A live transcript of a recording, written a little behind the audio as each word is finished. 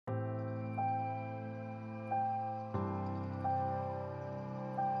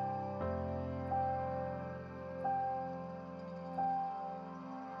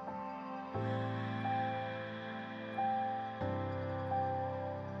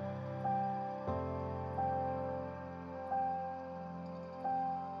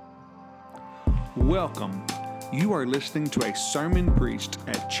Welcome. You are listening to a sermon preached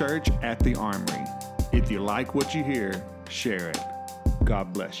at Church at the Armory. If you like what you hear, share it.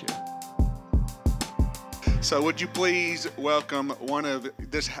 God bless you. So would you please welcome one of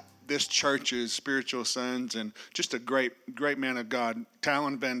this church's spiritual sons and just a great man of God,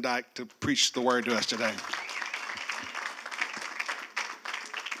 Talon Van Dyke, to preach the word to us today.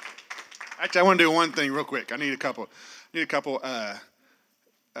 Actually, I want to do one thing real quick. I need a couple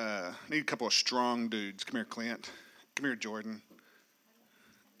of strong dudes. Come here, Clint. Come here, Jordan.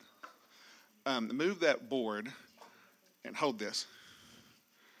 Move that board and hold this.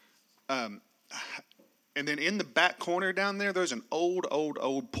 And then in the back corner down there, there's an old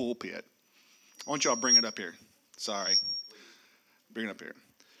pulpit. I want y'all to bring it up here. Sorry. Bring it up here.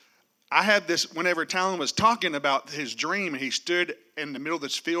 I had this whenever Talon was talking about his dream, and he stood in the middle of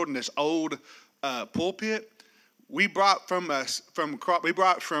this field in this old pulpit. We brought from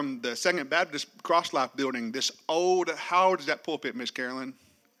the Second Baptist Cross Life building this old. How old is that pulpit, Miss Carolyn?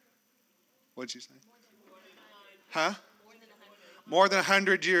 What'd you say? Huh? More than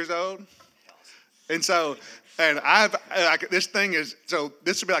 100 years old. And so, this will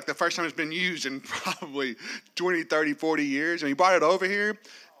be like the first time it's been used in probably 20, 30, 40 years. And he brought it over here.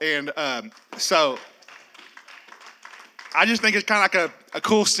 And so I just think it's kind of like a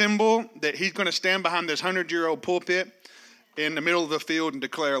cool symbol that he's going to stand behind this 100-year-old pulpit in the middle of the field and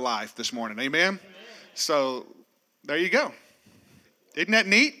declare life this morning. Amen? So there you go. Isn't that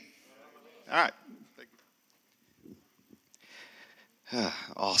neat? All right.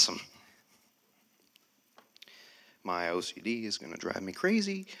 Awesome. My OCD is going to drive me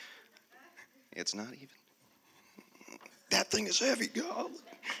crazy. It's not even. That thing is heavy, God.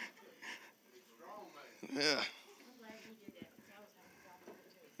 Yeah.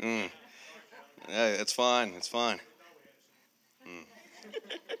 Hey, it's fine. It's fine.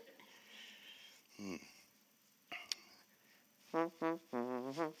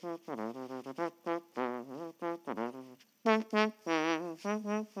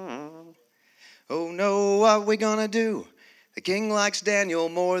 Oh no, what we gonna do? The king likes Daniel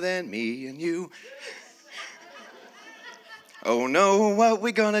more than me and you. Oh no, what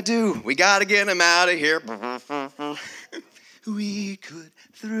we gonna do? We gotta get him out of here. We could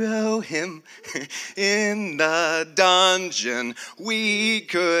throw him in the dungeon. We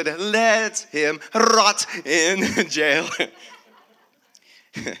could let him rot in jail.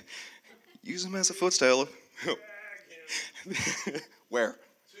 Use him as a footstool. Where?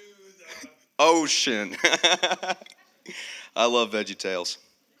 Ocean. I love VeggieTales.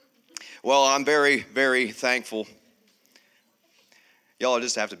 Well, I'm very, very thankful. Y'all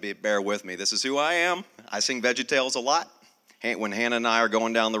just have to bear with me. This is who I am. I sing VeggieTales a lot. When Hannah and I are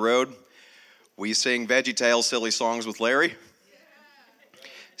going down the road, we sing VeggieTales silly songs with Larry.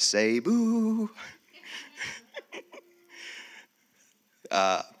 Say boo.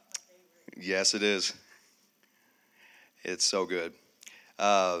 Yes, it is. It's so good.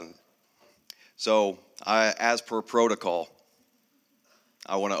 So, as per protocol,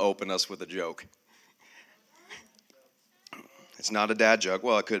 I want to open us with a joke. It's not a dad joke.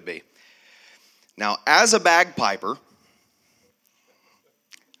 Well, it could be. Now, as a bagpiper,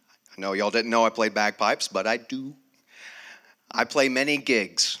 I know y'all didn't know I played bagpipes, but I do. I play many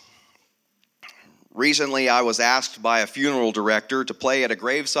gigs. Recently, I was asked by a funeral director to play at a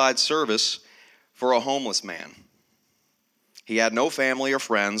graveside service for a homeless man. He had no family or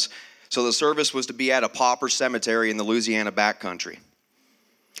friends, so the service was to be at a pauper cemetery in the Louisiana backcountry.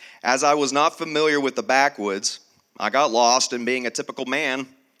 As I was not familiar with the backwoods, I got lost, and being a typical man,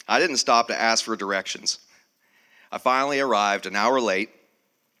 I didn't stop to ask for directions. I finally arrived an hour late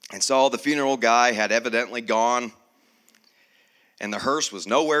and saw the funeral guy had evidently gone, and the hearse was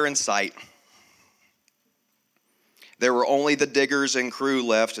nowhere in sight. There were only the diggers and crew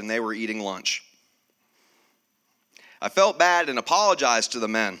left, and they were eating lunch. I felt bad and apologized to the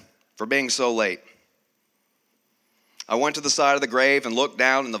men for being so late. I went to the side of the grave and looked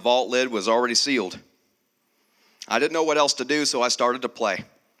down, and the vault lid was already sealed. I didn't know what else to do, so I started to play.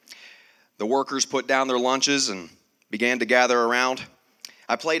 The workers put down their lunches and began to gather around.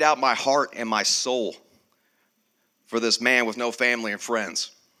 I played out my heart and my soul for this man with no family and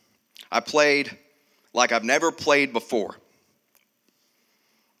friends. I played like I've never played before.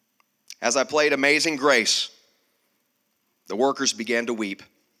 As I played Amazing Grace, the workers began to weep.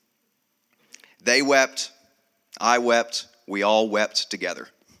 They wept, I wept, we all wept together.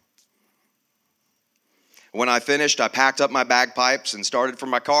 When I finished, I packed up my bagpipes and started for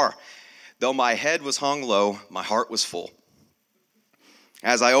my car. Though my head was hung low, my heart was full.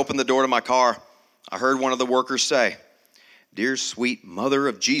 As I opened the door to my car, I heard one of the workers say, "Dear sweet mother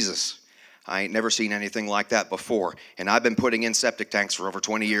of Jesus, I ain't never seen anything like that before. And I've been putting in septic tanks for over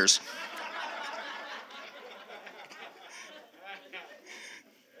 20 years.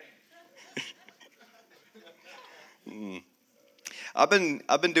 I've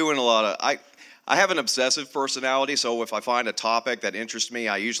been doing a lot of, I have an obsessive personality, so if I find a topic that interests me,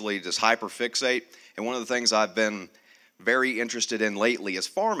 I usually just hyperfixate. And one of the things I've been very interested in lately is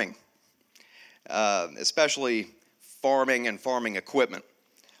farming, especially farming and farming equipment.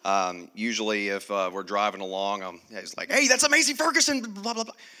 Usually if we're driving along, it's like, hey, that's a Massey Ferguson, blah, blah,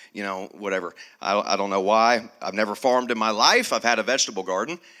 blah. You know, whatever. I don't know why. I've never farmed in my life. I've had a vegetable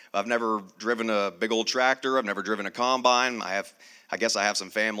garden. I've never driven a big old tractor. I've never driven a combine. I guess I have some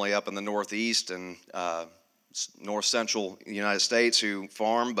family up in the Northeast and north central United States who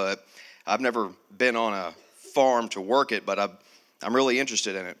farm, but I've never been on a farm to work it, but I'm really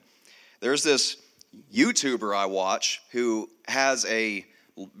interested in it. There's this YouTuber I watch who has a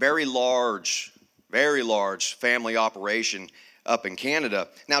very large family operation up in Canada.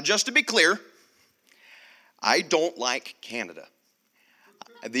 Now, just to be clear, I don't like Canada.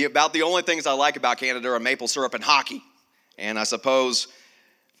 About the only things I like about Canada are maple syrup and hockey, and I suppose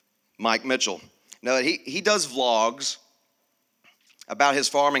Mike Mitchell. Now, he does vlogs about his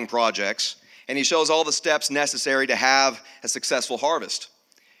farming projects, and he shows all the steps necessary to have a successful harvest.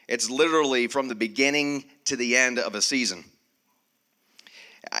 It's literally from the beginning to the end of a season.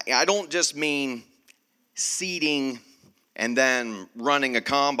 I don't just mean seeding and then running a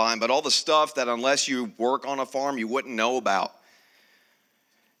combine, but all the stuff that unless you work on a farm, you wouldn't know about.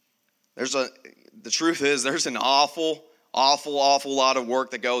 The truth is, there's an awful lot of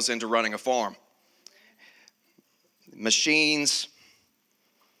work that goes into running a farm. Machines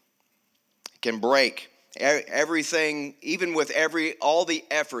can break. Everything, even with all the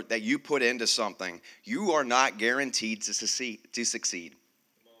effort that you put into something, you are not guaranteed to succeed.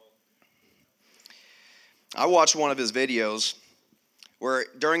 I watched one of his videos where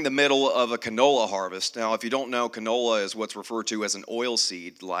during the middle of a canola harvest, now if you don't know, canola is what's referred to as an oil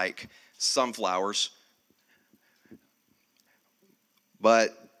seed like sunflowers.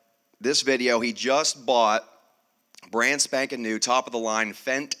 But this video, he just bought brand spanking new, top of the line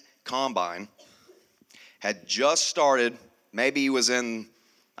Fendt combine, had just started, maybe he was in,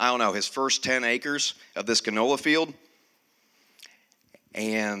 I don't know, his first 10 acres of this canola field.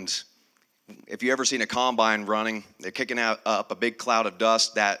 And if you ever seen a combine running, they're kicking up a big cloud of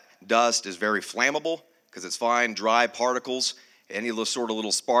dust. That dust is very flammable because it's fine, dry particles. Any sort of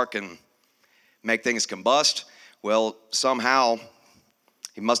little spark can make things combust. Well, somehow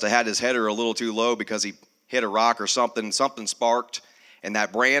he must have had his header a little too low because he hit a rock or something sparked, and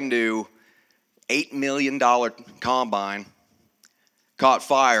that brand new $8 million combine caught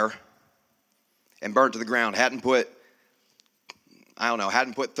fire and burnt to the ground. Hadn't put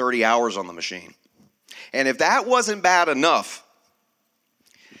 30 hours on the machine. And if that wasn't bad enough,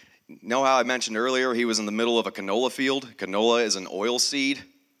 know how I mentioned earlier he was in the middle of a canola field? Canola is an oil seed,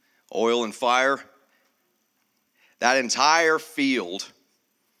 oil and fire. That entire field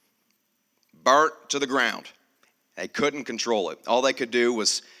burnt to the ground. They couldn't control it. All they could do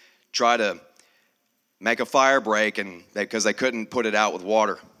was try to make a fire break, and because they couldn't put it out with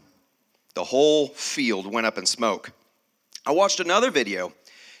water. The whole field went up in smoke. I watched another video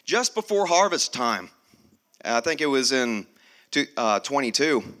just before harvest time. I think it was in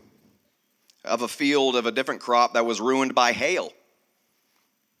 22, of a field of a different crop that was ruined by hail.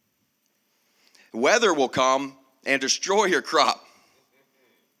 Weather will come and destroy your crop.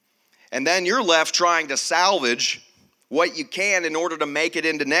 And then you're left trying to salvage what you can in order to make it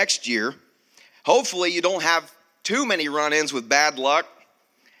into next year. Hopefully you don't have too many run-ins with bad luck,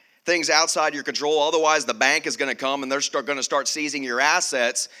 things outside your control. Otherwise, the bank is going to come and they're going to start seizing your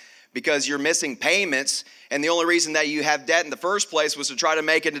assets because you're missing payments. And the only reason that you have debt in the first place was to try to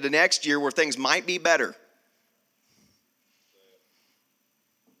make it into next year where things might be better.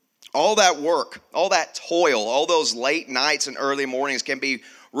 All that work, all that toil, all those late nights and early mornings can be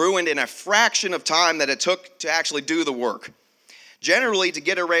ruined in a fraction of time that it took to actually do the work. Generally, to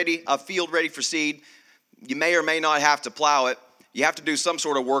get a field ready for seed, you may or may not have to plow it. You have to do some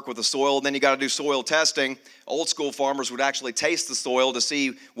sort of work with the soil, and then you got to do soil testing. Old school farmers would actually taste the soil to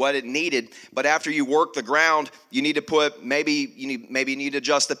see what it needed. But after you work the ground, you need to put maybe you need to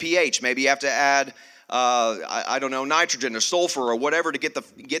adjust the pH. Maybe you have to add nitrogen or sulfur or whatever to get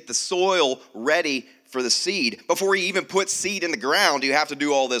the soil ready for the seed. Before you even put seed in the ground, you have to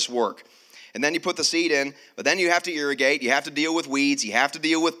do all this work. And then you put the seed in, but then you have to irrigate, you have to deal with weeds, you have to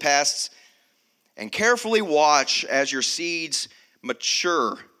deal with pests, and carefully watch as your seeds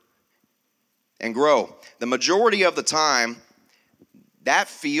mature and grow. The majority of the time, that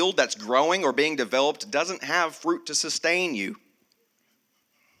field that's growing or being developed doesn't have fruit to sustain you.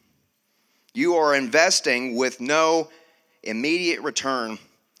 You are investing with no immediate return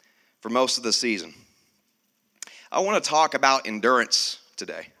for most of the season. I want to talk about endurance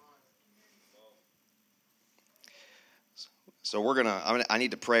today. So I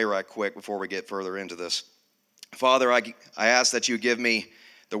need to pray right quick before we get further into this. Father, I ask that you give me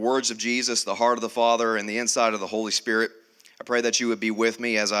the words of Jesus, the heart of the Father, and the inside of the Holy Spirit. I pray that you would be with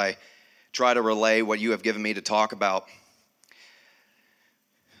me as I try to relay what you have given me to talk about.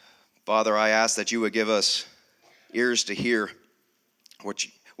 Father, I ask that you would give us ears to hear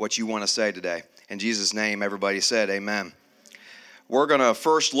what you want to say today. In Jesus' name, everybody said amen. We're going to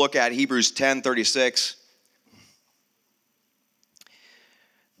first look at Hebrews 10:36.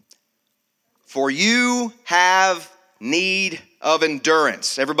 For you have need of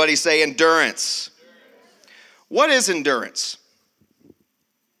endurance. Everybody say endurance. What is endurance?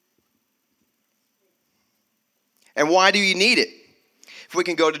 And why do you need it? If we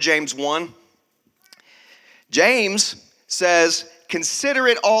can go to James 1. James says, consider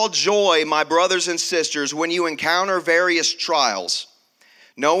it all joy, my brothers and sisters, when you encounter various trials,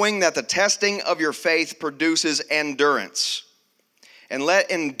 knowing that the testing of your faith produces endurance. And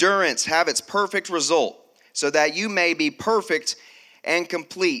let endurance have its perfect result, so that you may be perfect and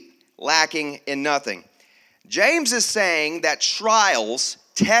complete, lacking in nothing. James is saying that trials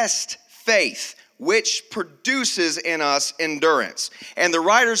test faith, which produces in us endurance. And the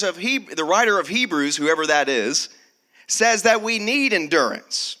writer of Hebrews, whoever that is, says that we need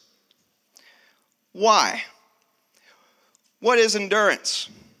endurance. Why? What is endurance?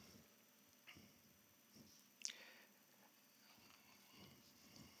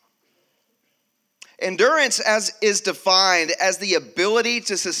 Endurance is defined as the ability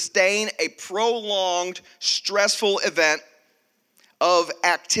to sustain a prolonged, stressful event of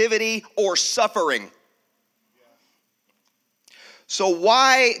activity or suffering. So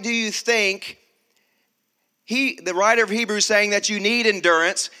why do you think the writer of Hebrews saying that you need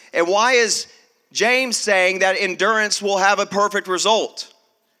endurance, and why is James saying that endurance will have a perfect result?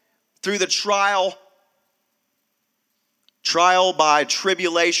 Through the trial by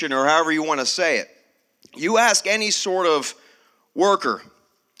tribulation, or however you want to say it. You ask any sort of worker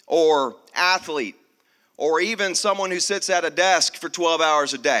or athlete or even someone who sits at a desk for 12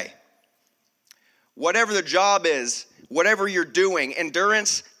 hours a day. Whatever the job is, whatever you're doing,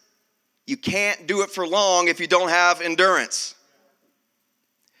 endurance, you can't do it for long if you don't have endurance.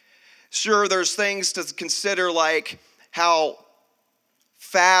 Sure, there's things to consider like how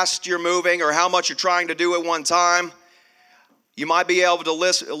fast you're moving or how much you're trying to do at one time. You might be able to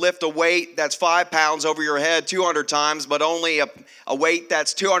lift a weight that's 5 pounds over your head 200 times, but only a weight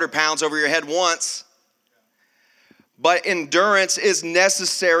that's 200 pounds over your head once. But endurance is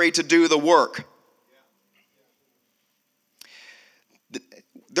necessary to do the work.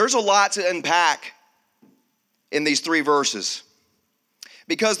 There's a lot to unpack in these 3 verses.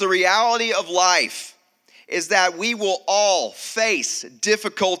 Because the reality of life is that we will all face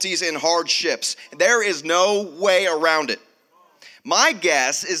difficulties and hardships. There is no way around it. My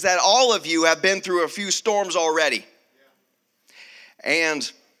guess is that all of you have been through a few storms already.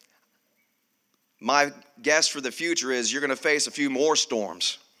 And my guess for the future is you're going to face a few more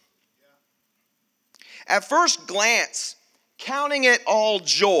storms. At first glance, counting it all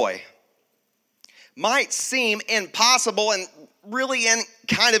joy might seem impossible and really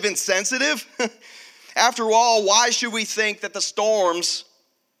kind of insensitive. After all, why should we think that the storms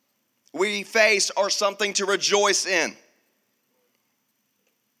we face are something to rejoice in?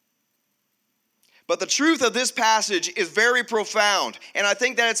 But the truth of this passage is very profound, and I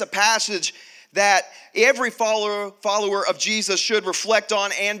think that it's a passage that every follower of Jesus should reflect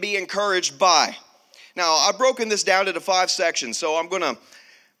on and be encouraged by. Now, I've broken this down into 5 sections, so I'm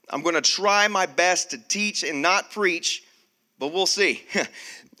gonna try my best to teach and not preach, but we'll see.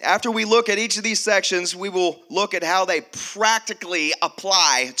 After we look at each of these sections, we will look at how they practically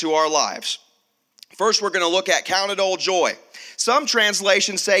apply to our lives. First, we're going to look at count it all joy. Some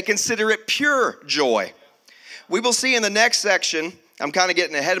translations say consider it pure joy. We will see in the next section, I'm kind of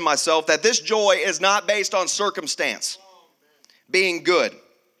getting ahead of myself, that this joy is not based on circumstance being good.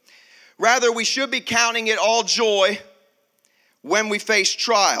 Rather, we should be counting it all joy when we face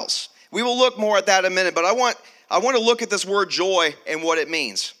trials. We will look more at that in a minute, but I want to look at this word joy and what it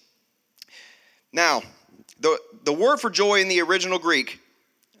means. Now, the word for joy in the original Greek,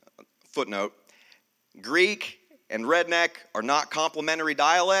 footnote, Greek and redneck are not complementary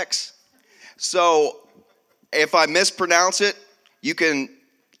dialects. So if I mispronounce it, you can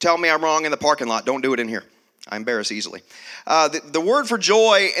tell me I'm wrong in the parking lot. Don't do it in here. I embarrass easily. The word for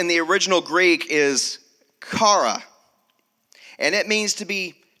joy in the original Greek is chara, and it means to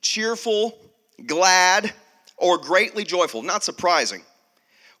be cheerful, glad, or greatly joyful. Not surprising.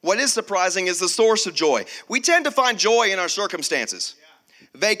 What is surprising is the source of joy. We tend to find joy in our circumstances,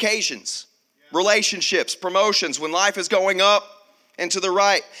 vacations, relationships, promotions, when life is going up and to the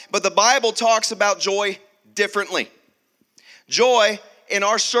right. But the Bible talks about joy differently. Joy in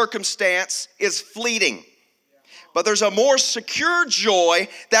our circumstance is fleeting. But there's a more secure joy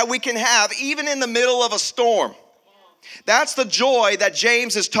that we can have even in the middle of a storm. That's the joy that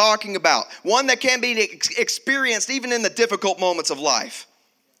James is talking about. One that can be experienced even in the difficult moments of life.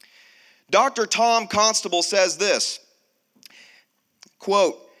 Dr. Tom Constable says this,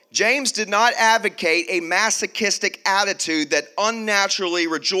 quote, James did not advocate a masochistic attitude that unnaturally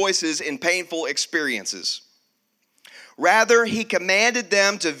rejoices in painful experiences. Rather, he commanded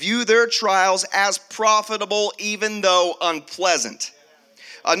them to view their trials as profitable even though unpleasant.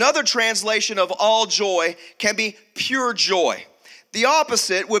 Another translation of all joy can be pure joy. The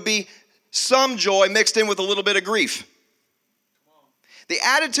opposite would be some joy mixed in with a little bit of grief. The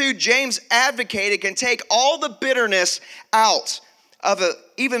attitude James advocated can take all the bitterness out of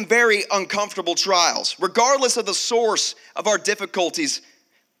even very uncomfortable trials, regardless of the source of our difficulties,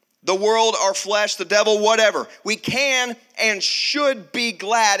 the world, our flesh, the devil, whatever. We can and should be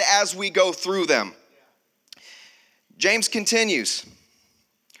glad as we go through them. James continues,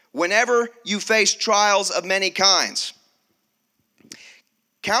 whenever you face trials of many kinds,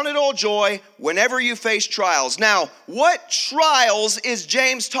 count it all joy whenever you face trials. Now, what trials is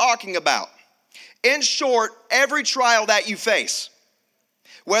James talking about? In short, every trial that you face,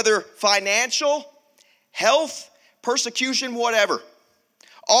 whether financial, health, persecution, whatever.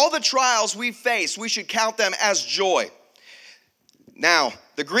 All the trials we face, we should count them as joy. Now,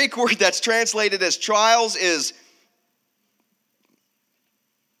 the Greek word that's translated as trials is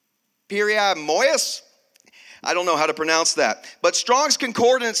periamoios. I don't know how to pronounce that. But Strong's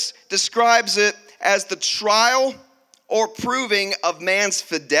Concordance describes it as the trial or proving of man's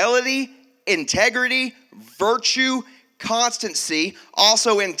fidelity, integrity, virtue, constancy,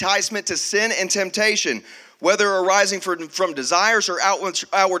 also enticement to sin and temptation, whether arising from desires or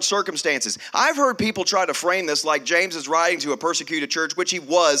outward circumstances. I've heard people try to frame this like James is writing to a persecuted church, which he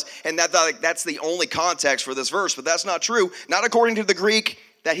was, and that's the only context for this verse, but that's not true, not according to the Greek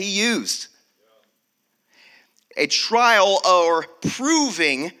that he used. A trial or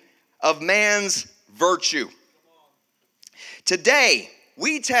proving of man's virtue. Today,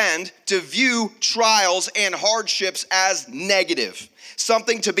 we tend to view trials and hardships as negative,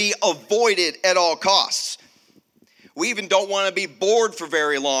 something to be avoided at all costs. We even don't want to be bored for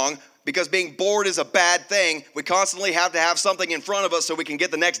very long because being bored is a bad thing. We constantly have to have something in front of us so we can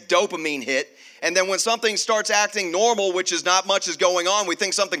get the next dopamine hit. And then when something starts acting normal, which is not much is going on, we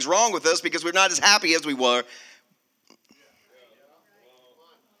think something's wrong with us because we're not as happy as we were.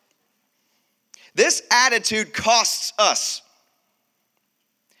 This attitude costs us.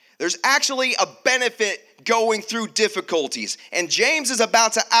 There's actually a benefit going through difficulties. And James is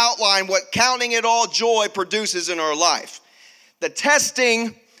about to outline what counting it all joy produces in our life. The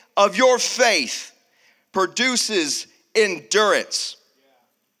testing of your faith produces endurance.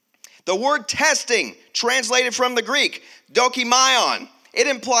 The word testing, translated from the Greek, dokimaion, it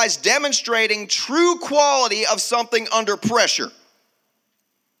implies demonstrating true quality of something under pressure.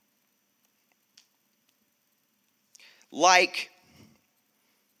 Like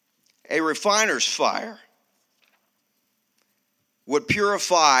a refiner's fire would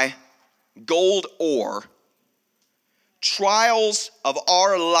purify gold ore, trials of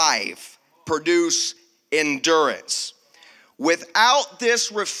our life produce endurance. Without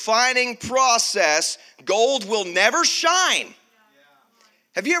this refining process, gold will never shine.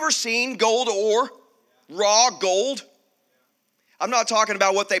 Have you ever seen gold ore? Raw gold? I'm not talking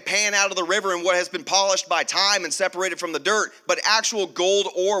about what they pan out of the river and what has been polished by time and separated from the dirt, but actual gold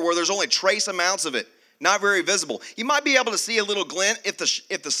ore where there's only trace amounts of it, not very visible. You might be able to see a little glint if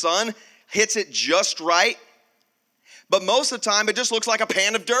the sun hits it just right, but most of the time it just looks like a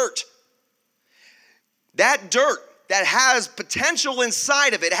pan of dirt. That dirt that has potential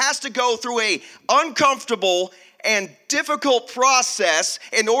inside of it has to go through a uncomfortable and difficult process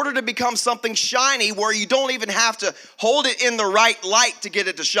in order to become something shiny where you don't even have to hold it in the right light to get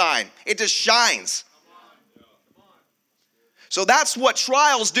it to shine. It just shines. So that's what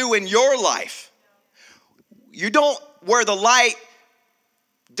trials do in your life. You don't, where the light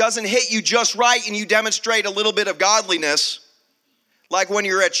doesn't hit you just right and you demonstrate a little bit of godliness, like when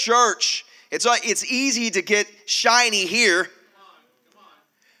you're at church, it's easy to get shiny here.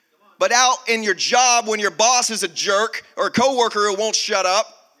 but out in your job when your boss is a jerk or a coworker who won't shut up.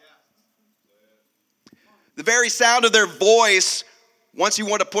 The very sound of their voice, once you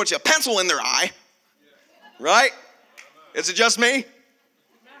want to put a pencil in their eye, right? Is it just me?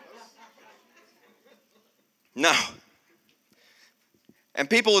 No. And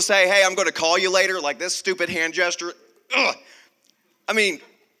people will say, hey, I'm going to call you later, like this stupid hand gesture. Ugh. I mean,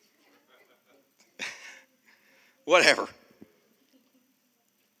 whatever.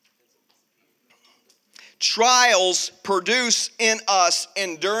 Trials produce in us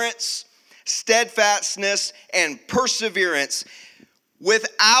endurance, steadfastness, and perseverance.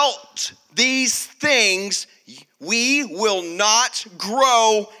 Without these things, we will not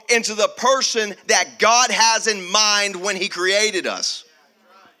grow into the person that God has in mind when He created us.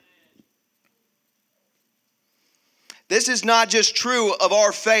 This is not just true of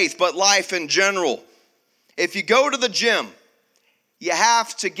our faith, but life in general. If you go to the gym, you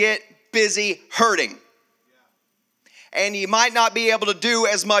have to get busy hurting. And you might not be able to do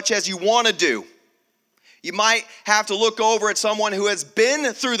as much as you want to do. You might have to look over at someone who has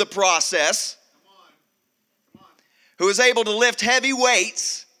been through the process, who is able to lift heavy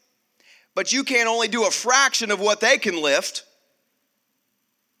weights, but you can only do a fraction of what they can lift.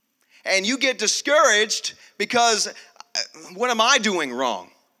 And you get discouraged because, what am I doing wrong?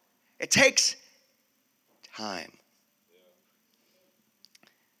 It takes time.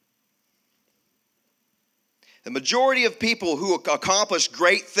 The majority of people who accomplished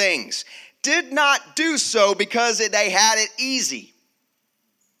great things did not do so because they had it easy,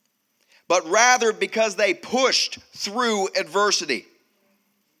 but rather because they pushed through adversity.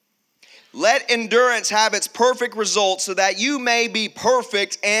 Let endurance have its perfect result so that you may be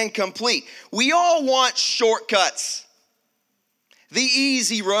perfect and complete. We all want shortcuts, the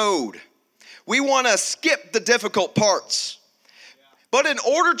easy road. We want to skip the difficult parts. But in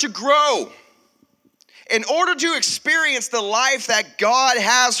order to grow, in order to experience the life that God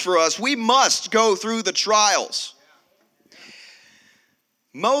has for us, we must go through the trials.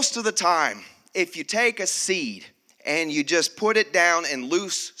 Most of the time, if you take a seed and you just put it down in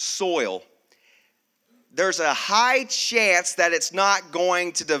loose soil, there's a high chance that it's not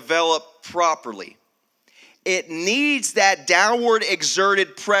going to develop properly. It needs that downward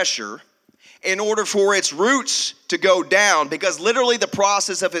exerted pressure in order for its roots to go down, because literally the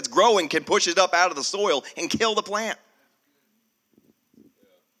process of its growing can push it up out of the soil and kill the plant.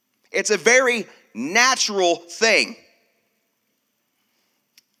 It's a very natural thing.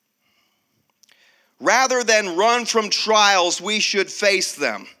 Rather than run from trials, we should face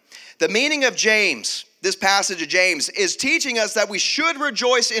them. The meaning of James, this passage of James, is teaching us that we should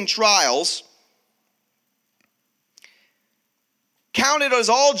rejoice in trials. Count it as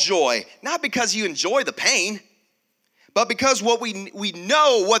all joy, not because you enjoy the pain, but because we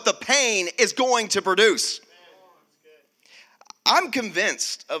know what the pain is going to produce. I'm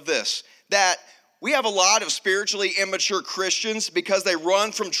convinced of this, that we have a lot of spiritually immature Christians because they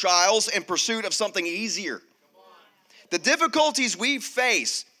run from trials in pursuit of something easier. The difficulties we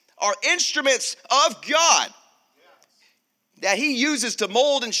face are instruments of God that He uses to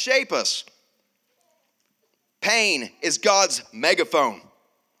mold and shape us. Pain is God's megaphone.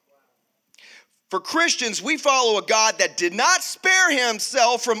 For Christians, we follow a God that did not spare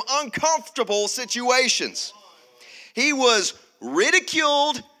Himself from uncomfortable situations. He was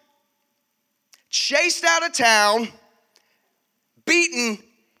ridiculed, chased out of town, beaten,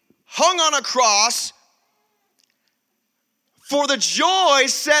 hung on a cross for the joy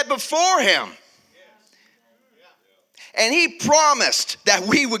set before Him. And He promised that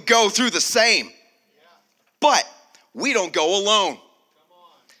we would go through the same. But we don't go alone.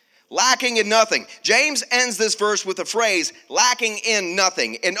 Lacking in nothing. James ends this verse with the phrase, lacking in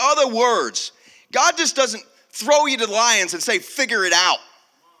nothing. In other words, God just doesn't throw you to the lions and say, figure it out.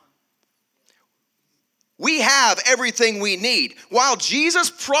 We have everything we need. While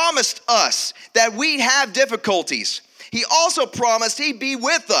Jesus promised us that we'd have difficulties, He also promised He'd be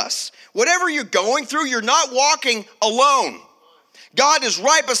with us. Whatever you're going through, you're not walking alone. God is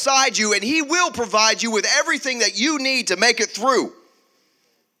right beside you, and He will provide you with everything that you need to make it through.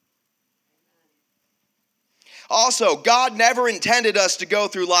 Also, God never intended us to go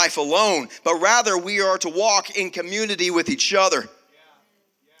through life alone, but rather we are to walk in community with each other.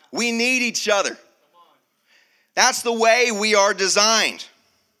 We need each other. That's the way we are designed.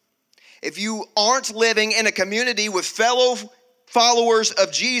 If you aren't living in a community with fellow followers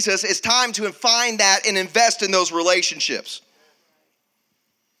of Jesus, it's time to find that and invest in those relationships.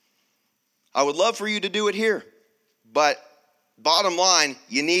 I would love for you to do it here, but bottom line,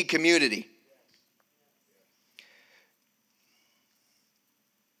 you need community.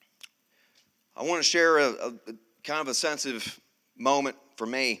 I want to share a kind of a sensitive moment for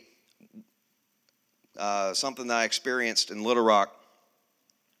me, something that I experienced in Little Rock.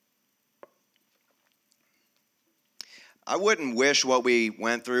 I wouldn't wish what we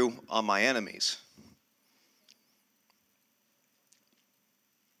went through on my enemies.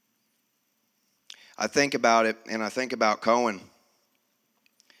 I think about it, and I think about Cohen,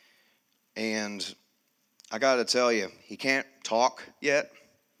 and I got to tell you, he can't talk yet,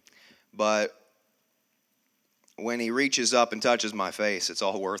 but when he reaches up and touches my face, it's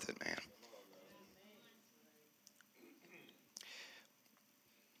all worth it, man.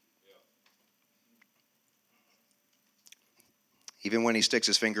 Even when he sticks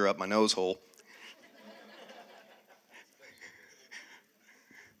his finger up my nose hole.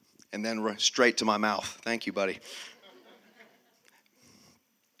 And then straight to my mouth. Thank you, buddy.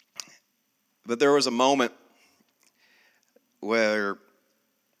 But there was a moment where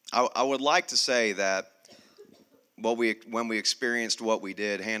I would like to say that when we experienced what we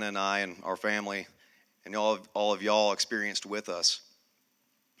did, Hannah and I and our family, and all of y'all experienced with us,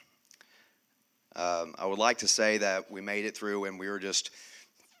 I would like to say that we made it through and we were just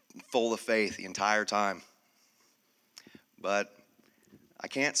full of faith the entire time. But I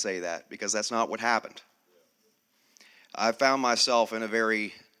can't say that because that's not what happened. I found myself in a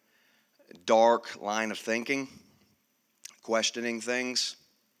very dark line of thinking, questioning things,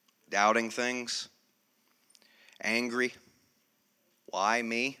 doubting things, angry. Why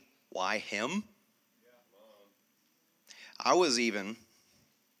me? Why him? I was even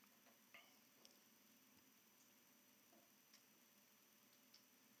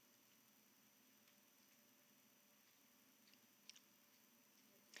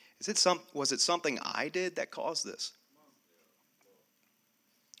was it something I did that caused this?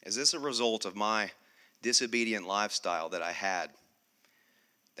 Is this a result of my disobedient lifestyle that I had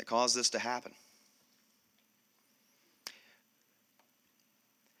that caused this to happen?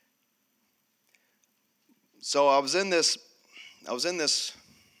 So I was in this.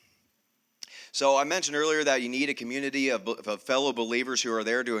 So I mentioned earlier that you need a community of fellow believers who are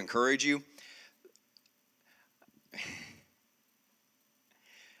there to encourage you.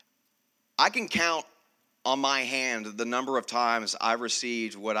 I can count on my hand the number of times I've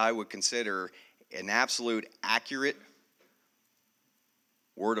received what I would consider an absolute accurate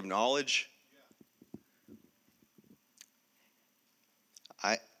word of knowledge.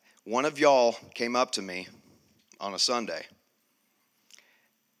 One of y'all came up to me on a Sunday,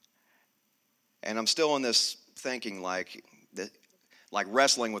 and I'm still in this thinking like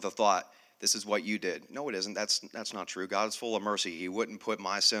wrestling with the thought, this is what you did. No, it isn't. That's not true. God is full of mercy. He wouldn't put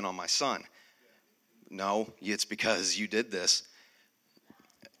my sin on my son. No, it's because you did this.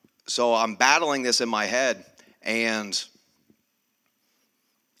 So I'm battling this in my head, and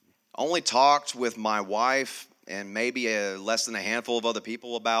only talked with my wife and maybe less than a handful of other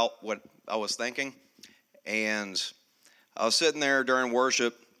people about what I was thinking. And I was sitting there during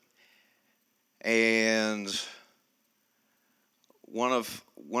worship, and one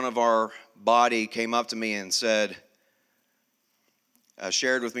of our body came up to me and said,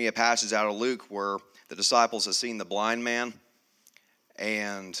 shared with me a passage out of Luke where the disciples had seen the blind man,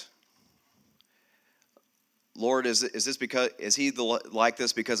 and Lord, is he like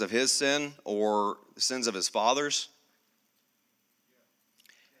this because of his sin or the sins of his fathers?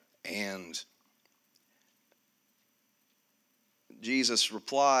 And Jesus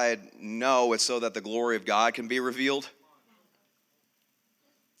replied, no, it's so that the glory of God can be revealed.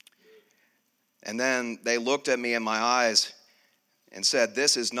 And then they looked at me in my eyes and said,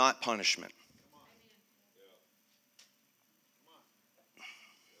 this is not punishment.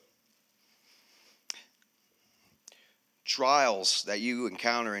 Trials that you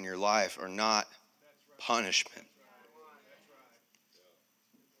encounter in your life are not punishment.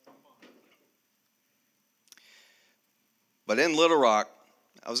 But in Little Rock,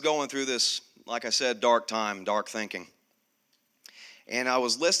 I was going through this, like I said, dark time, dark thinking. And I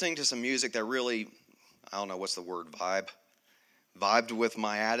was listening to some music that really, I don't know what's the word, vibed with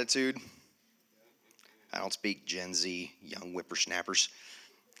my attitude. I don't speak Gen Z, young whippersnappers.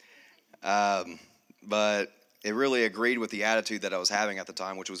 But it really agreed with the attitude that I was having at the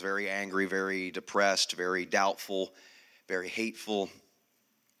time, which was very angry, very depressed, very doubtful, very hateful.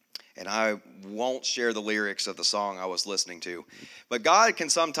 And I won't share the lyrics of the song I was listening to. But God can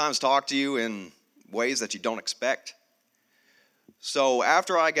sometimes talk to you in ways that you don't expect. So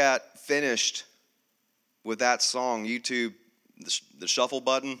after I got finished with that song, YouTube, the shuffle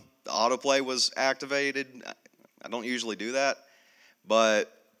button, the autoplay was activated. I don't usually do that.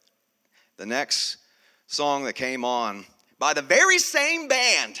 But the next song that came on by the very same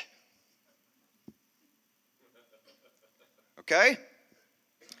band okay?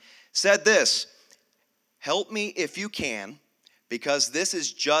 Said this, help me if you can, because this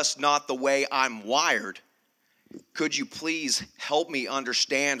is just not the way I'm wired. Could you please help me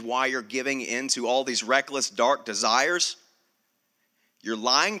understand why you're giving in to all these reckless, dark desires? You're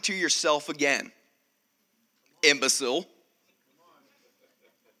lying to yourself again, imbecile.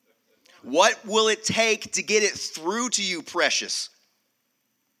 What will it take to get it through to you, precious?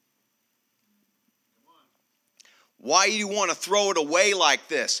 Why do you want to throw it away like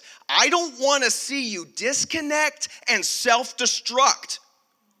this? I don't want to see you disconnect and self-destruct.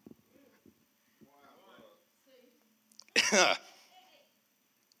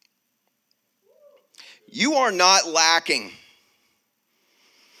 You are not lacking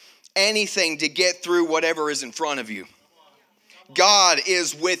anything to get through whatever is in front of you. God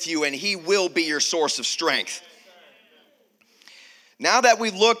is with you, and He will be your source of strength. Now that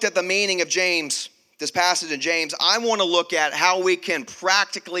we've looked at the meaning of James, this passage in James, I want to look at how we can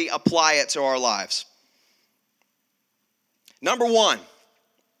practically apply it to our lives. Number one,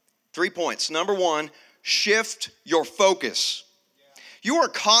 3 points. Number one, shift your focus. You are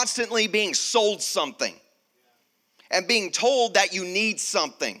constantly being sold something and being told that you need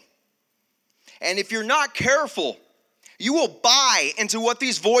something. And if you're not careful, you will buy into what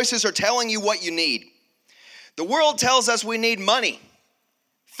these voices are telling you what you need. The world tells us we need money,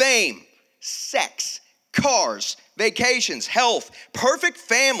 fame, sex, cars, vacations, health, perfect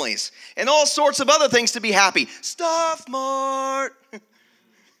families, and all sorts of other things to be happy. Stuff mart.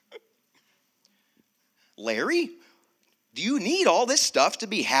 Larry, do you need all this stuff to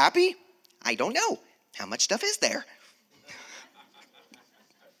be happy? I don't know. How much stuff is there?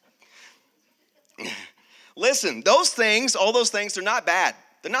 Listen, all those things, they're not bad.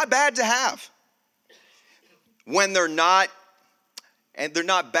 They're not bad to have. When they're not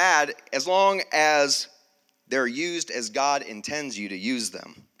bad as long as they're used as God intends you to use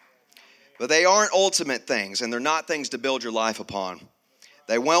them. But they aren't ultimate things, and they're not things to build your life upon.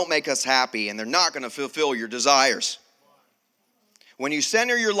 They won't make us happy, and they're not going to fulfill your desires. When you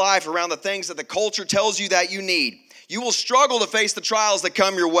center your life around the things that the culture tells you that you need, you will struggle to face the trials that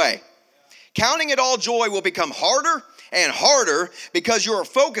come your way. Counting it all joy will become harder and harder because you are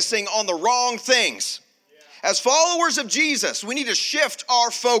focusing on the wrong things. As followers of Jesus, we need to shift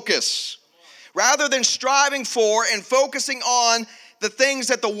our focus. Rather than striving for and focusing on the things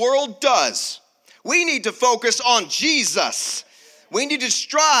that the world does, we need to focus on Jesus. We need to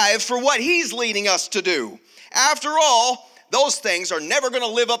strive for what He's leading us to do. After all, those things are never going to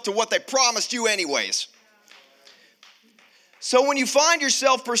live up to what they promised you anyways. So when you find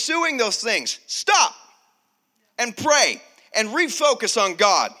yourself pursuing those things, stop and pray and refocus on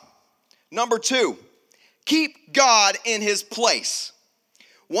God. Number two, keep God in His place.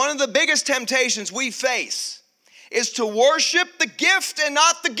 One of the biggest temptations we face is to worship the gift and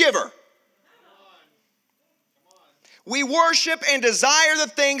not the giver. We worship and desire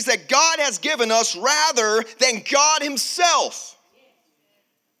the things that God has given us rather than God Himself.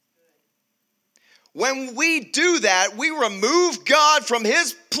 When we do that, we remove God from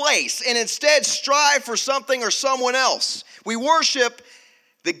His place and instead strive for something or someone else. We worship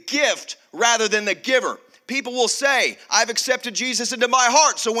the gift rather than the giver. People will say, I've accepted Jesus into my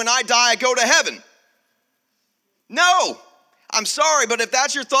heart, so when I die, I go to heaven. No, I'm sorry, but if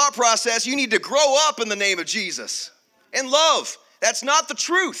that's your thought process, you need to grow up in the name of Jesus and love. That's not the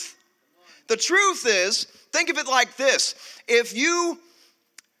truth. The truth is, think of it like this. If you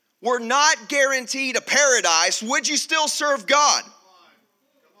were not guaranteed a paradise, would you still serve God? Come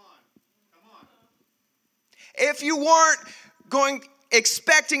on. If you weren't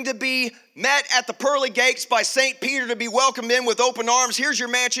expecting to be met at the pearly gates by St. Peter to be welcomed in with open arms, here's your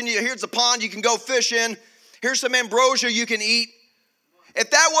mansion, here's the pond you can go fish in, here's some ambrosia you can eat.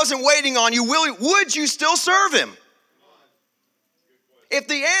 If that wasn't waiting on you, would you still serve Him? If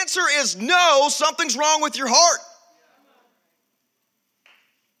the answer is no, something's wrong with your heart.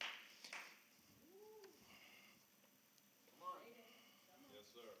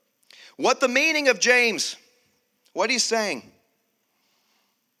 What the meaning of James, what he's saying,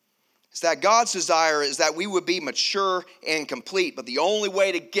 is that God's desire is that we would be mature and complete, but the only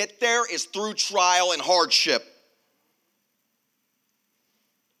way to get there is through trial and hardship.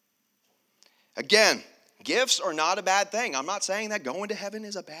 Again, gifts are not a bad thing. I'm not saying that going to heaven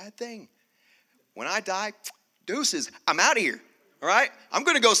is a bad thing. When I die, deuces, I'm out of here, all right? I'm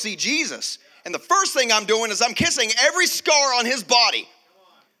going to go see Jesus. And the first thing I'm doing is I'm kissing every scar on His body.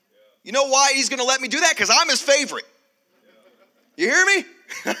 You know why He's going to let me do that? Because I'm His favorite. You hear me?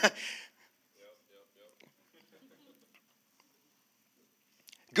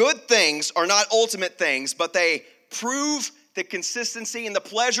 Good things are not ultimate things, but they prove the consistency, and the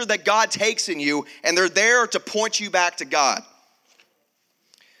pleasure that God takes in you, and they're there to point you back to God.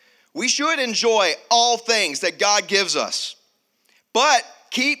 We should enjoy all things that God gives us, but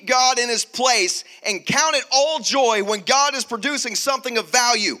keep God in his place and count it all joy when God is producing something of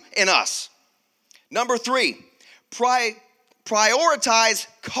value in us. Number 3, prioritize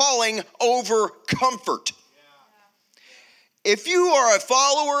calling over comfort. If you are a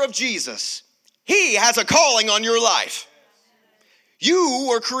follower of Jesus, he has a calling on your life. You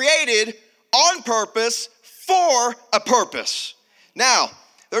were created on purpose for a purpose. Now,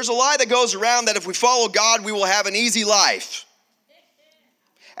 there's a lie that goes around that if we follow God, we will have an easy life.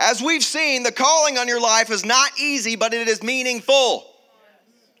 As we've seen, the calling on your life is not easy, but it is meaningful.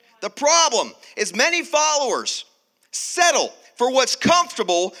 The problem is many followers settle for what's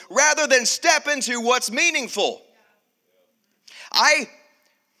comfortable rather than step into what's meaningful. I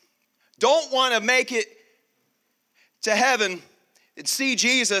don't want to make it to heaven and see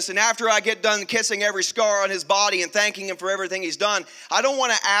Jesus, and after I get done kissing every scar on his body and thanking him for everything he's done, I don't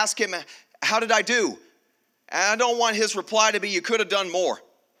want to ask him, how did I do? And I don't want his reply to be, you could have done more.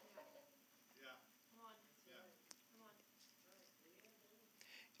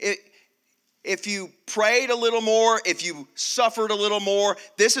 If you prayed a little more, if you suffered a little more,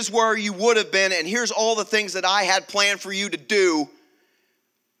 this is where you would have been, and here's all the things that I had planned for you to do,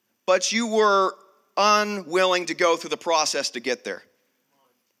 but you were unwilling to go through the process to get there.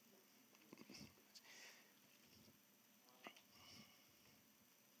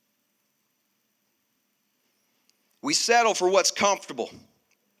 We settle for what's comfortable.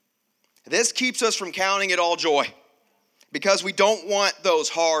 This keeps us from counting it all joy because we don't want those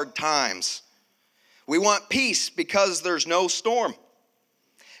hard times. We want peace because there's no storm.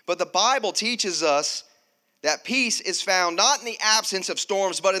 But the Bible teaches us that peace is found not in the absence of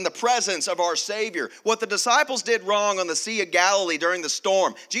storms, but in the presence of our Savior. What the disciples did wrong on the Sea of Galilee during the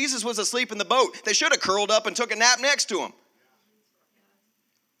storm, Jesus was asleep in the boat. They should have curled up and took a nap next to him.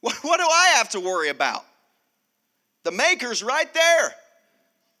 What do I have to worry about? The Maker's right there.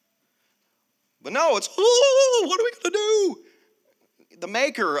 But no, it's, what are we going to do? The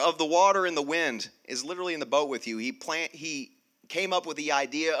Maker of the water and the wind is literally in the boat with you. He came up with the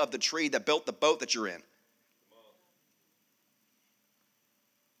idea of the tree that built the boat that you're in.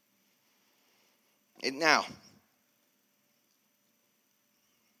 Now,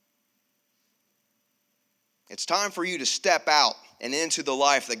 it's time for you to step out and into the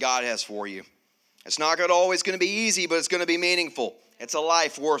life that God has for you. It's not always going to be easy, but it's going to be meaningful. It's a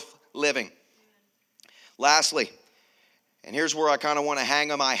life worth living. Lastly, and here's where I kind of want to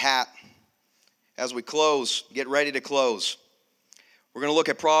hang on my hat as we close, get ready to close. We're going to look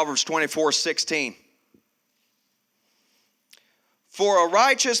at Proverbs 24:16. For a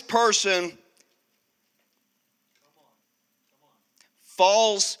righteous person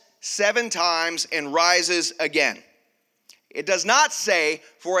falls 7 times and rises again. It does not say,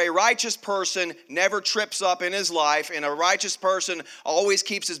 for a righteous person never trips up in his life, and a righteous person always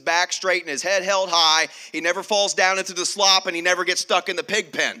keeps his back straight and his head held high. He never falls down into the slop, and he never gets stuck in the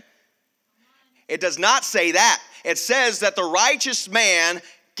pig pen. It does not say that. It says that the righteous man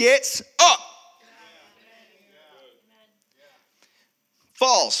gets up.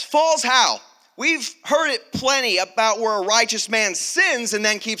 Falls. Falls how? We've heard it plenty about where a righteous man sins and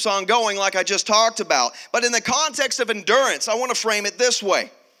then keeps on going like I just talked about. But in the context of endurance, I want to frame it this way.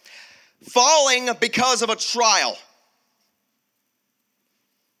 Falling because of a trial.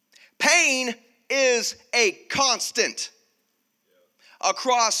 Pain is a constant.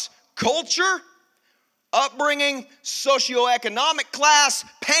 Across culture, upbringing, socioeconomic class,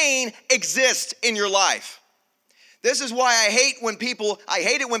 pain exists in your life. This is why I hate it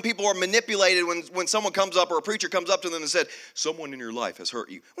when people are manipulated when someone comes up or a preacher comes up to them and said, someone in your life has hurt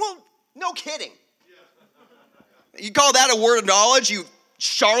you. Well, no kidding. You call that a word of knowledge, you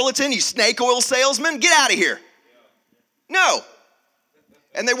charlatan, you snake oil salesman? Get out of here. No.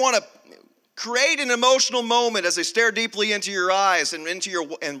 And they want to create an emotional moment as they stare deeply into your eyes and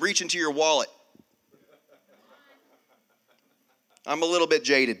reach into your wallet. I'm a little bit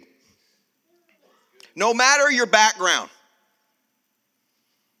jaded. No matter your background,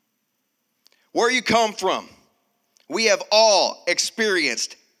 where you come from, we have all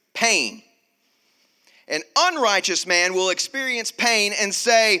experienced pain. An unrighteous man will experience pain and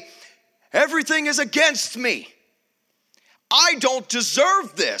say, everything is against me. I don't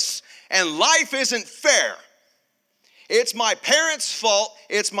deserve this, and life isn't fair. It's my parents' fault.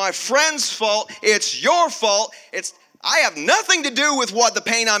 It's my friend's fault. It's your fault. I have nothing to do with what the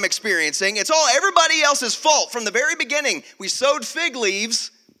pain I'm experiencing. It's all everybody else's fault. From the very beginning, we sowed fig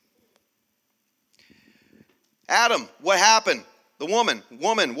leaves. Adam, what happened? The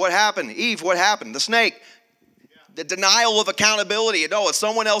woman, what happened? Eve, what happened? The snake. The denial of accountability. No, it's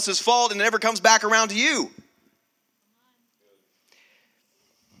someone else's fault and it never comes back around to you.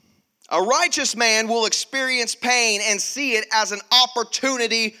 A righteous man will experience pain and see it as an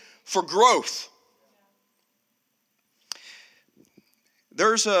opportunity for growth.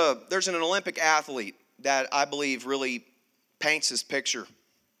 There's an Olympic athlete that I believe really paints this picture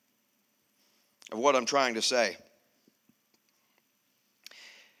of what I'm trying to say.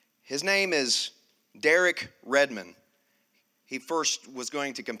 His name is Derek Redmond. He first was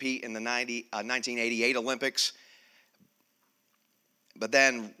going to compete in the 1988 Olympics, but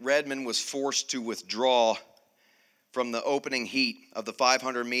then Redmond was forced to withdraw from the opening heat of the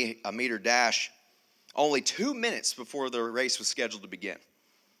 500-meter dash only 2 minutes before the race was scheduled to begin.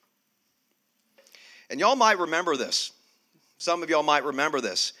 And y'all might remember this. Some of y'all might remember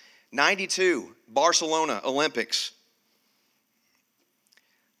this. 92, Barcelona Olympics.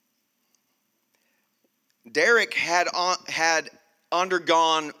 Derek had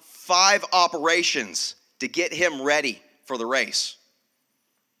undergone 5 operations to get him ready for the race,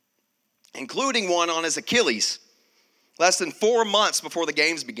 including one on his Achilles, less than 4 months before the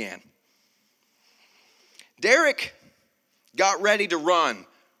games began. Derek got ready to run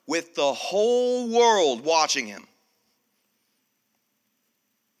with the whole world watching him.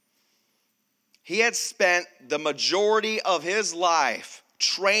 He had spent the majority of his life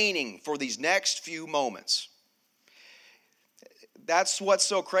training for these next few moments. That's what's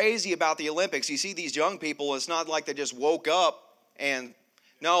so crazy about the Olympics. You see these young people, it's not like they just woke up and,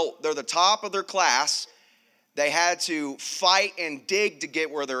 no, they're the top of their class. They had to fight and dig to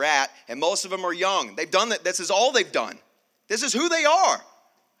get where they're at, and most of them are young. They've done that. This is all they've done. This is who they are.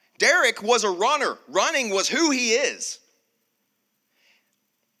 Derek was a runner. Running was who he is.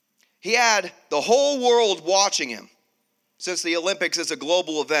 He had the whole world watching him, since the Olympics is a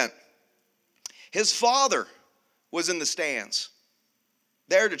global event. His father was in the stands,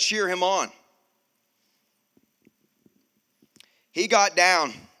 there to cheer him on. He got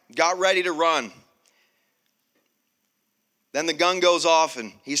down, got ready to run. Then the gun goes off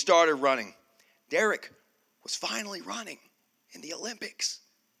and he started running. Derek was finally running in the Olympics.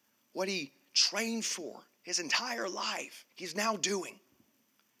 What he trained for his entire life, he's now doing.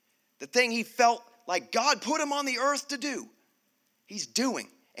 The thing he felt like God put him on the earth to do, he's doing,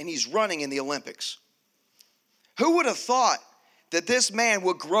 and he's running in the Olympics. Who would have thought that this man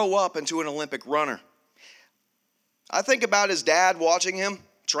would grow up into an Olympic runner? I think about his dad watching him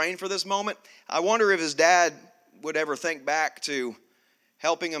train for this moment. I wonder if his dad would ever think back to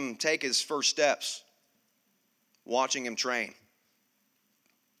helping him take his first steps, watching him train,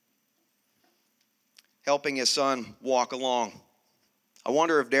 helping his son walk along. I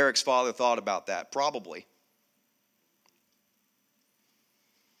wonder if Derek's father thought about that. Probably.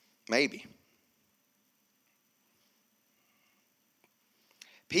 Maybe.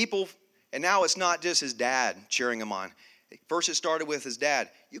 People, and now it's not just his dad cheering him on. First it started with his dad.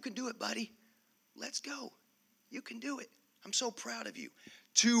 You can do it, buddy. Let's go. You can do it. I'm so proud of you.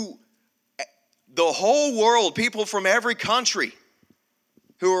 To the whole world, people from every country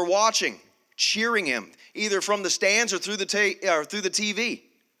who are watching, cheering him, either from the stands or through the TV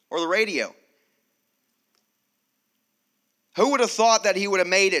or the radio. Who would have thought that he would have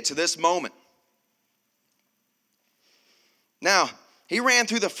made it to this moment? Now, he ran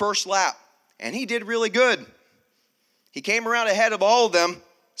through the first lap, and he did really good. He came around ahead of all of them,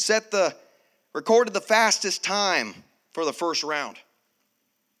 recorded the fastest time for the first round.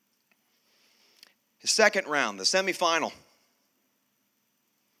 His second round, the semifinal,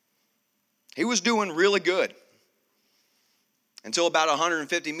 he was doing really good until about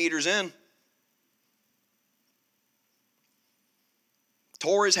 150 meters in.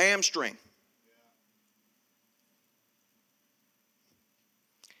 Tore his hamstring.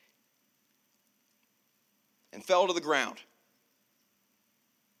 And fell to the ground.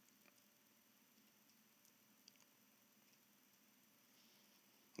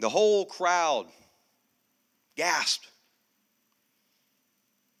 The whole crowd gasped.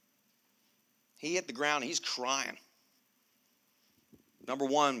 He hit the ground. He's crying. Number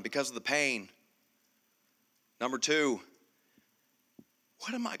one, because of the pain. Number two,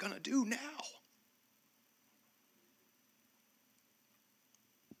 what am I going to do now?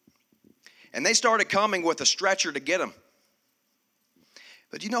 And they started coming with a stretcher to get him.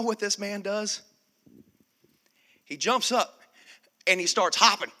 But you know what this man does? He jumps up and he starts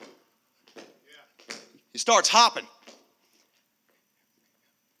hopping. He starts hopping.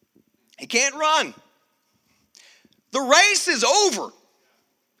 He can't run. The race is over.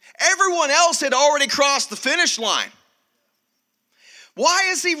 Everyone else had already crossed the finish line. Why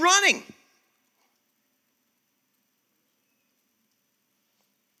is he running?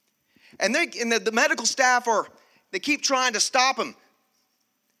 And the medical staff they keep trying to stop him.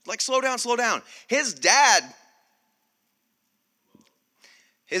 Like, slow down, slow down. His dad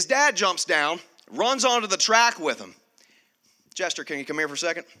jumps down, runs onto the track with him. Chester, can you come here for a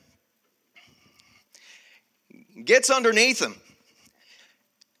second? Gets underneath him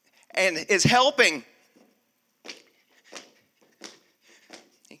and is helping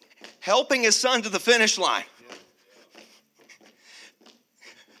his son to the finish line.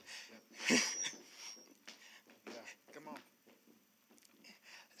 Come on.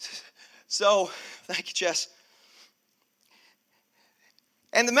 So, thank you, Jess.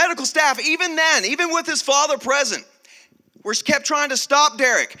 And the medical staff, even then, even with his father present, kept trying to stop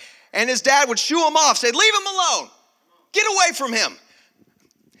Derek. And his dad would shoo him off, say, leave him alone. Get away from him.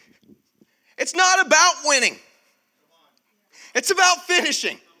 It's not about winning. It's about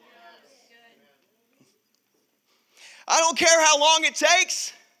finishing. I don't care how long it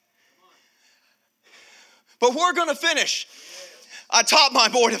takes, but we're going to finish. I taught my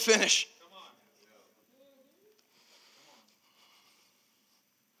boy to finish.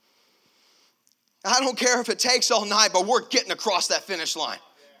 I don't care if it takes all night, but we're getting across that finish line.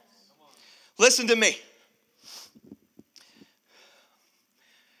 Listen to me.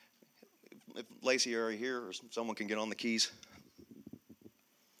 If Lacey are here, or someone can get on the keys.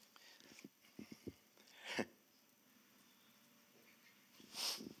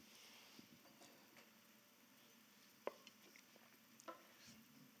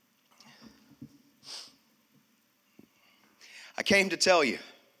 I came to tell you.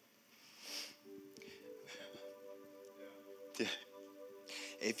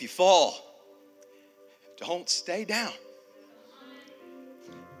 If you fall, don't stay down.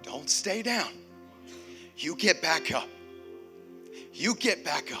 Don't stay down. You get back up. You get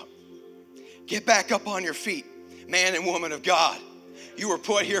back up. Get back up on your feet, man and woman of God. You were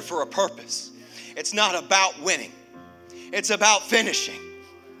put here for a purpose. It's not about winning. It's about finishing.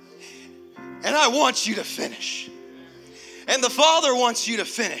 And I want you to finish. And the Father wants you to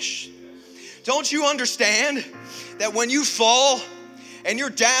finish. Don't you understand that when you fall and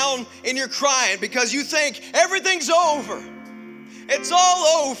you're down and you're crying because you think everything's over, it's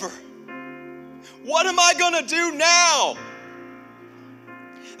all over, what am I going to do now?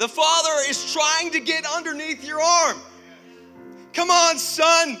 The Father is trying to get underneath your arm. Come on,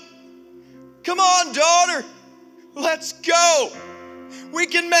 son. Come on, daughter. Let's go. We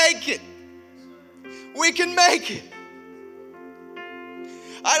can make it. We can make it.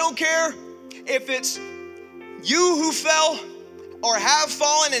 I don't care if it's you who fell or have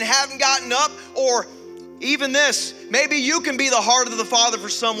fallen and haven't gotten up, or even this, maybe you can be the heart of the Father for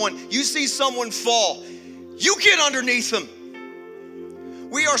someone. You see someone fall, you get underneath them.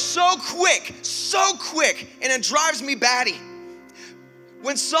 We are so quick, and it drives me batty.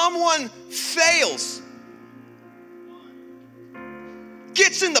 When someone fails,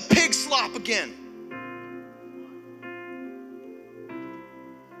 gets in the pig slop again.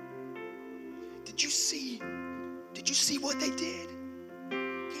 Did you see what they did?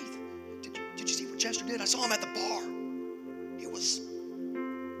 Keith, did you see what Chester did? I saw him at the bar. He was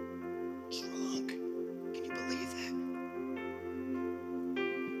drunk. Can you believe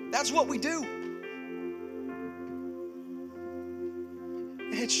that? That's what we do.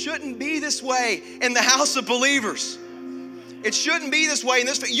 It shouldn't be this way in the house of believers. It shouldn't be this way in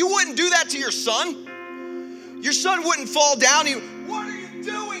this. You wouldn't do that to your son. Your son wouldn't fall down. What are you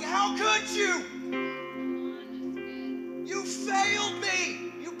doing? How could you? You failed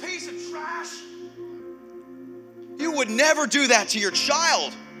me, you piece of trash. You would never do that to your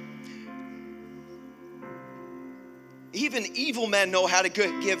child. Even evil men know how to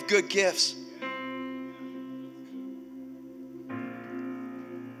give good gifts.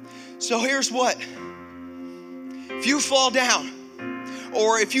 So here's what. If you fall down,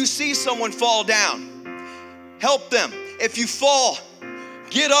 or if you see someone fall down, help them. If you fall,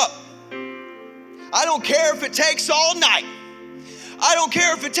 get up. I don't care if it takes all night. I don't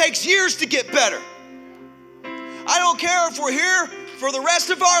care if it takes years to get better. I don't care if we're here for the rest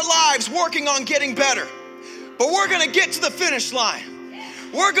of our lives working on getting better. But we're going to get to the finish line.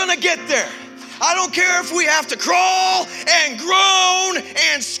 We're going to get there. I don't care if we have to crawl and groan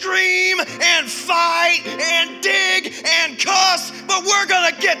and scream and fight and dig and cuss, but we're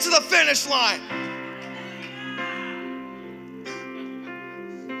going to get to the finish line.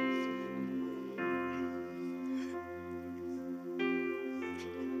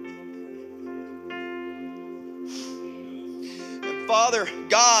 Father,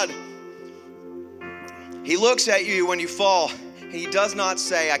 God, He looks at you when you fall. He does not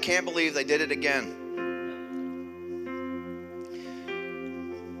say, I can't believe they did it again.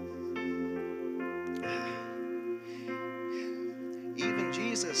 Even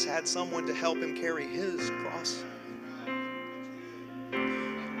Jesus had someone to help him carry his cross.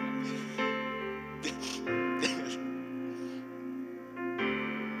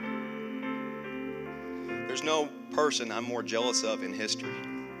 There's no person I'm more jealous of in history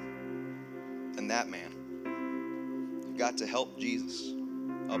than that man who got to help Jesus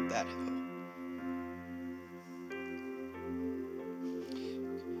up that hill.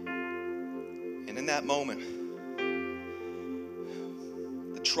 And in that moment,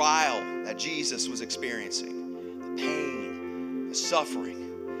 the trial that Jesus was experiencing, the pain, the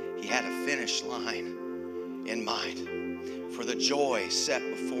suffering, he had a finish line in mind for the joy set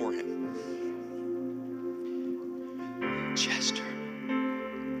before him. Chester,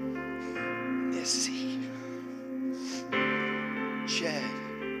 Missy, Jed,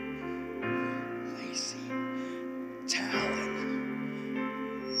 Lacey, Talon.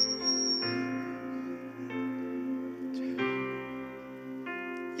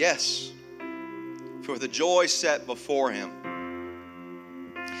 Yes, for the joy set before him.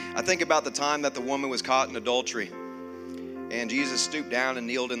 I think about the time that the woman was caught in adultery and Jesus stooped down and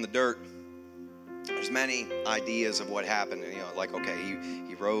kneeled in the dirt. There's many ideas of what happened. Like, okay,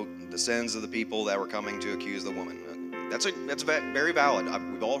 he wrote the sins of the people that were coming to accuse the woman. That's very valid.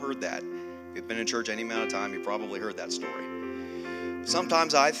 We've all heard that. If you've been in church any amount of time, you've probably heard that story.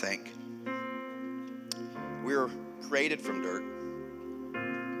 Sometimes I think we're created from dirt.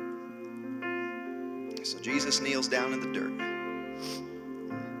 So Jesus kneels down in the dirt.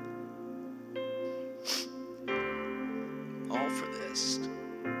 All for this.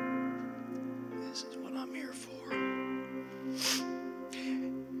 This is what I'm here for.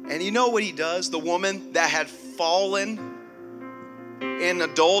 And you know what he does? The woman that had fallen in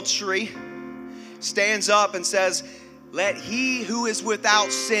adultery stands up and says, let he who is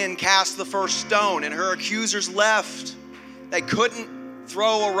without sin cast the first stone. And her accusers left. They couldn't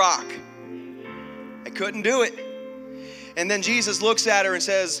throw a rock. They couldn't do it. And then Jesus looks at her and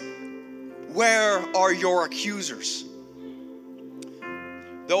says, where are your accusers?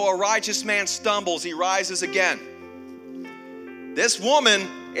 Though a righteous man stumbles, he rises again. This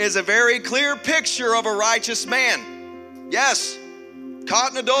woman is a very clear picture of a righteous man. Yes,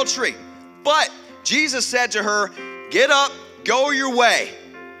 caught in adultery. But Jesus said to her, get up, go your way.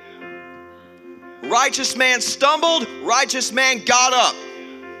 Righteous man stumbled, righteous man got up.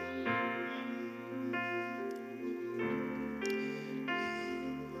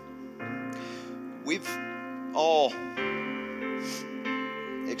 We've all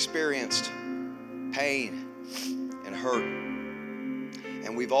experienced pain and hurt,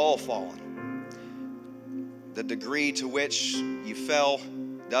 and we've all fallen. The degree to which you fell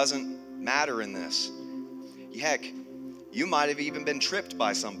doesn't matter in this. Heck, you might have even been tripped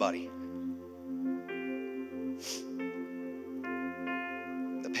by somebody.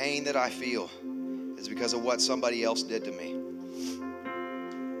 The pain that I feel is because of what somebody else did to me.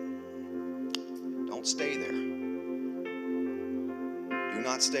 Don't stay there. Do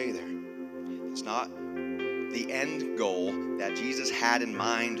not stay there. It's not the end goal that Jesus had in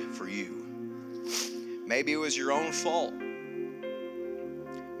mind for you. Maybe it was your own fault.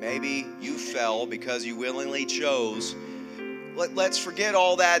 Maybe you fell because you willingly chose. Let's forget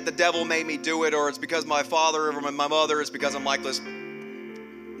all that. The devil made me do it, or it's because my father or my mother, it's because I'm like this.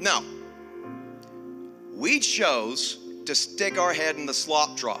 No. We chose to stick our head in the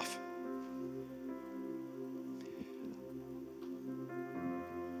slop trough.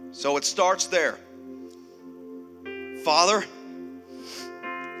 So it starts there. Father,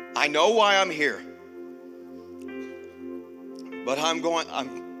 I know why I'm here. But I'm going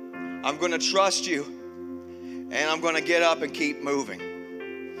to trust you, and I'm going to get up and keep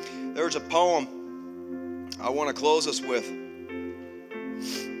moving. There's a poem I want to close us with.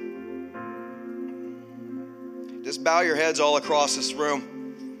 Just bow your heads all across this room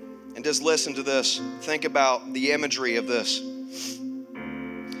and just listen to this. Think about the imagery of this.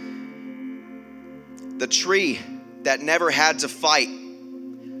 The tree that never had to fight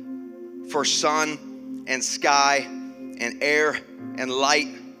for sun and sky and air and light,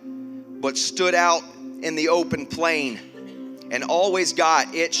 but stood out in the open plain and always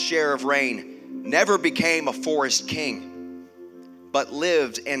got its share of rain, never became a forest king, but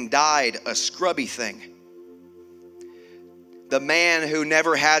lived and died a scrubby thing. The man who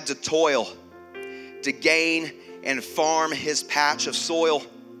never had to toil to gain and farm his patch of soil,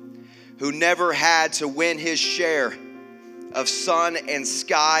 who never had to win his share of sun and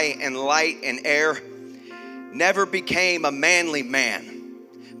sky and light and air, never became a manly man,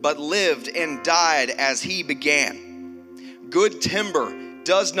 but lived and died as he began. Good timber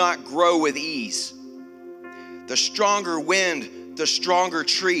does not grow with ease. The stronger wind, the stronger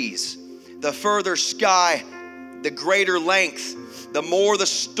trees. The further sky, the greater length. The more the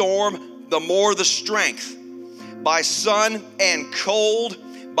storm, the more the strength. By sun and cold,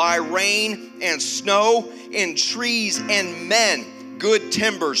 by rain and snow, in trees and men, good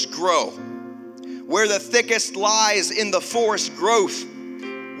timbers grow. Where the thickest lies in the forest growth,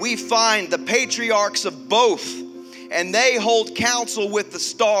 we find the patriarchs of both, and they hold counsel with the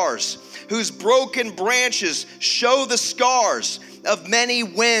stars, whose broken branches show the scars of many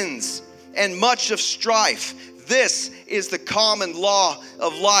winds and much of strife. This is the common law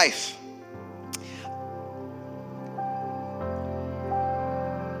of life.